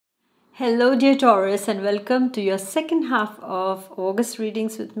Hello dear Taurus, and welcome to your second half of August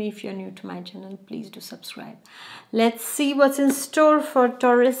readings with me. If you're new to my channel, please do subscribe. Let's see what's in store for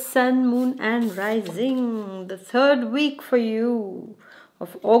Taurus, Sun, Moon and Rising. The third week for you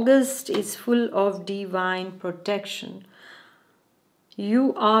of August is full of divine protection.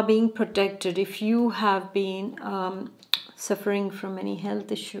 You are being protected. If you have been suffering from any health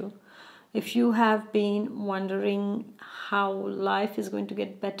issue, if you have been wondering how life is going to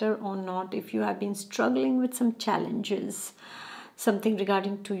get better or not, if you have been struggling with some challenges, something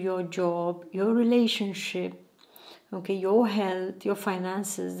regarding to your job, your relationship, okay, your health, your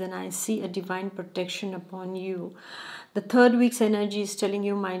finances, then I see a divine protection upon you. The third week's energy is telling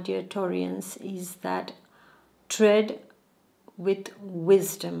you, my dear Taurians, is that tread with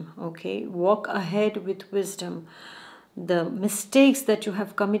wisdom, okay, walk ahead with wisdom. The mistakes that you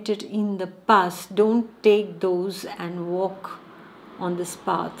have committed in the past, don't take those and walk on this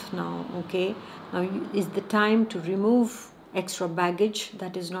path now, okay. Now is the time to remove extra baggage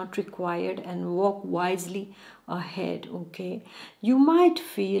that is not required and walk wisely ahead, okay. You might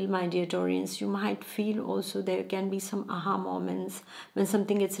feel, my dear Taurians, you might feel also there can be some aha moments when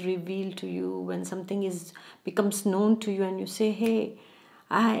something gets revealed to you, when something becomes known to you and you say, hey,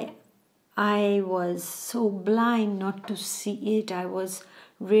 I was so blind not to see it. I was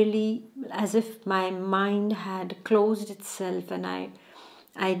really as if my mind had closed itself and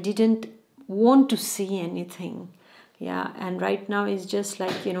I didn't want to see anything. Yeah, and right now it's just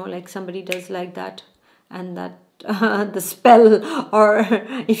like, like somebody does like that, and that the spell, or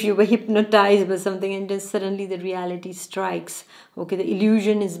if you were hypnotized by something and just suddenly the reality strikes, okay, the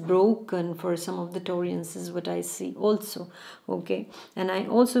illusion is broken for some of the Taurians is what I see also, okay. And I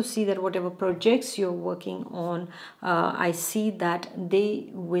also see that whatever projects you're working on, I see that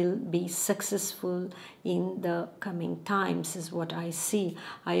they will be successful in the coming times is what I see.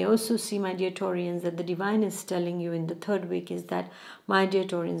 I also see, my dear Taurians, that the divine is telling you in the third week is that, my dear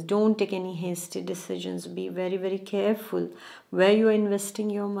Taurians, don't take any hasty decisions. Be very, very careful where you are investing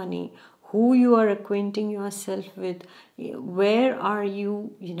your money, who you are acquainting yourself with, where are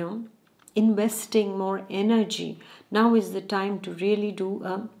you, investing more energy. Now is the time to really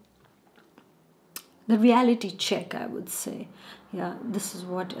do the reality check, I would say. Yeah, this is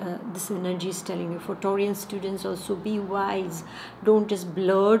what this energy is telling you. For Taurian students also, be wise. Don't just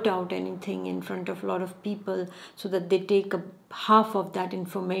blurt out anything in front of a lot of people so that they take half of that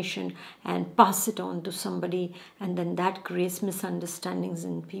information and pass it on to somebody, and then that creates misunderstandings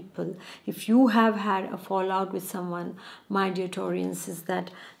in people. If you have had a fallout with someone, my dear Taurians, is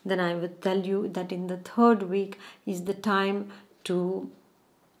that then I would tell you that in the third week is the time to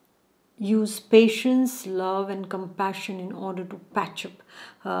use patience, love and compassion in order to patch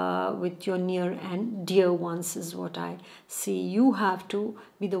up with your near and dear ones is what I see. You have to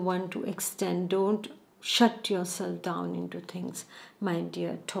be the one to extend. Don't shut yourself down into things, my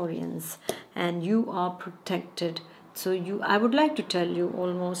dear Taurians. And you are protected. So I would like to tell you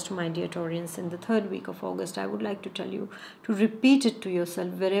almost, my dear Taurians, in the third week of August, I would like to tell you to repeat it to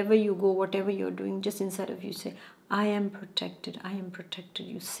yourself wherever you go, whatever you're doing, just inside of you say, I am protected, I am protected.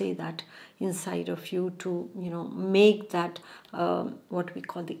 You say that inside of you to, make that what we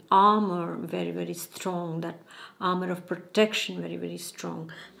call the armor very, very strong, that armor of protection very, very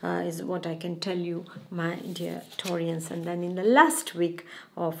strong is what I can tell you, my dear Taurians. And then in the last week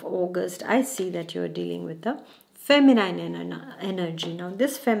of August, I see that you're dealing with the feminine energy. Now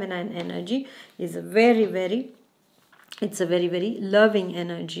this feminine energy is a very, very loving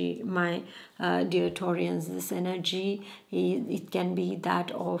energy, my dear Taurians. This energy, it can be that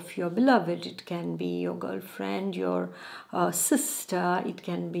of your beloved, it can be your girlfriend, your sister, it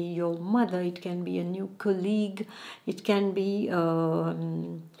can be your mother, it can be a new colleague, it can be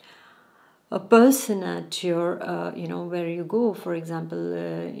a person at your, where you go. For example,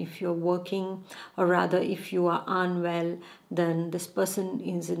 if you're working, or rather if you are unwell, then this person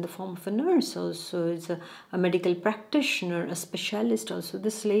is in the form of a nurse also. It's a medical practitioner, a specialist also.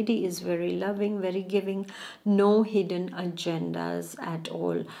 This lady is very loving, very giving, no hidden agendas at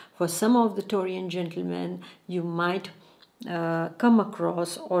all. For some of the Taurian gentlemen, you might come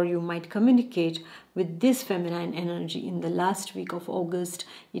across, or you might communicate with this feminine energy in the last week of August.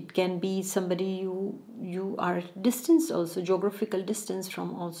 It can be somebody you are at distance also, geographical distance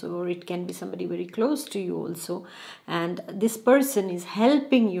from also, or it can be somebody very close to you also, and this person is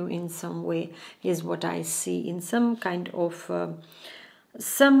helping you in some way is what I see, in some kind of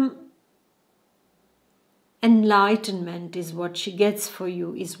some enlightenment is what she gets for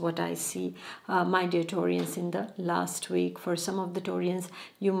you is what I see, my dear Taurians, in the last week. For some of the Taurians,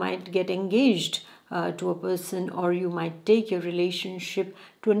 you might get engaged to a person, or you might take your relationship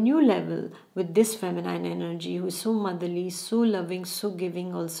to a new level with this feminine energy who is so motherly, so loving, so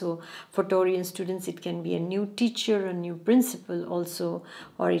giving. Also for Taurian students, it can be a new teacher, a new principal also,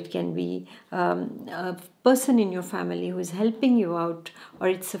 or it can be a person in your family who is helping you out, or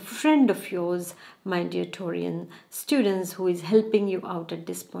it's a friend of yours, my dear Taurian students, who is helping you out at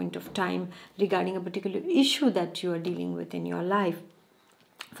this point of time regarding a particular issue that you are dealing with in your life.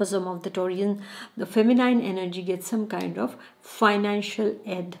 For some of the Taurian, the feminine energy gets some kind of financial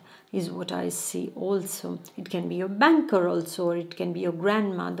aid, is what I see also. It can be your banker also, or it can be your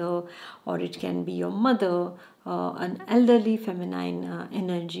grandmother, or it can be your mother. An elderly feminine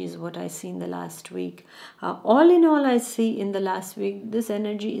energy is what I see in the last week. All in all, I see in the last week, this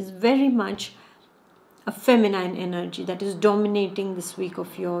energy is very much a feminine energy that is dominating this week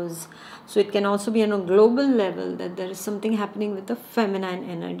of yours. So it can also be on a global level that there is something happening with the feminine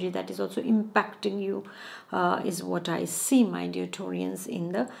energy that is also impacting you, is what I see, my dear Taurians,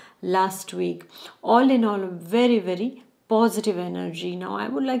 in the last week. All in all, a very, very positive energy. Now, I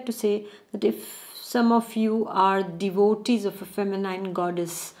would like to say that if some of you are devotees of a feminine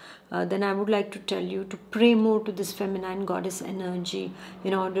goddess, then I would like to tell you to pray more to this feminine goddess energy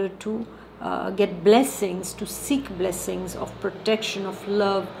in order to get blessings, to seek blessings of protection, of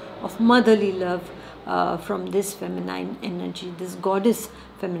love, of motherly love from this feminine energy, this goddess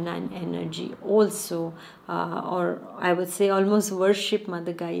feminine energy also. Or I would say almost worship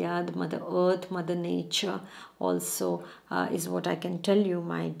Mother Gaia, the Mother Earth, Mother Nature also, is what I can tell you,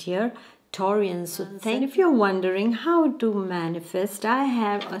 my dear Taurians. So if you're wondering how to manifest, I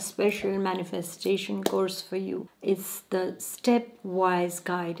have a special manifestation course for you. It's the stepwise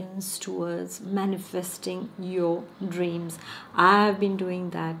guidance towards manifesting your dreams. I've been doing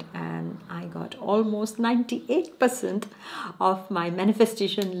that and I got almost 98% of my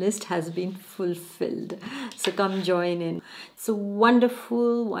manifestation list has been fulfilled. So come join in. It's a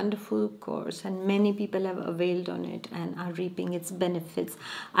wonderful, wonderful course, and many people have availed on it and are reaping its benefits.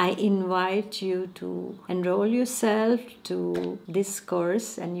 I invite you to enroll yourself to this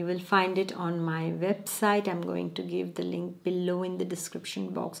course, and you will find it on my website. I'm going to give the link below in the description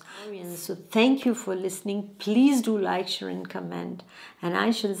box. So thank you for listening. Please do like, share and comment, and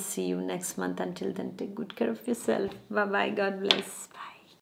I shall see you next month. Until then, take good care of yourself. Bye bye. God bless. Bye.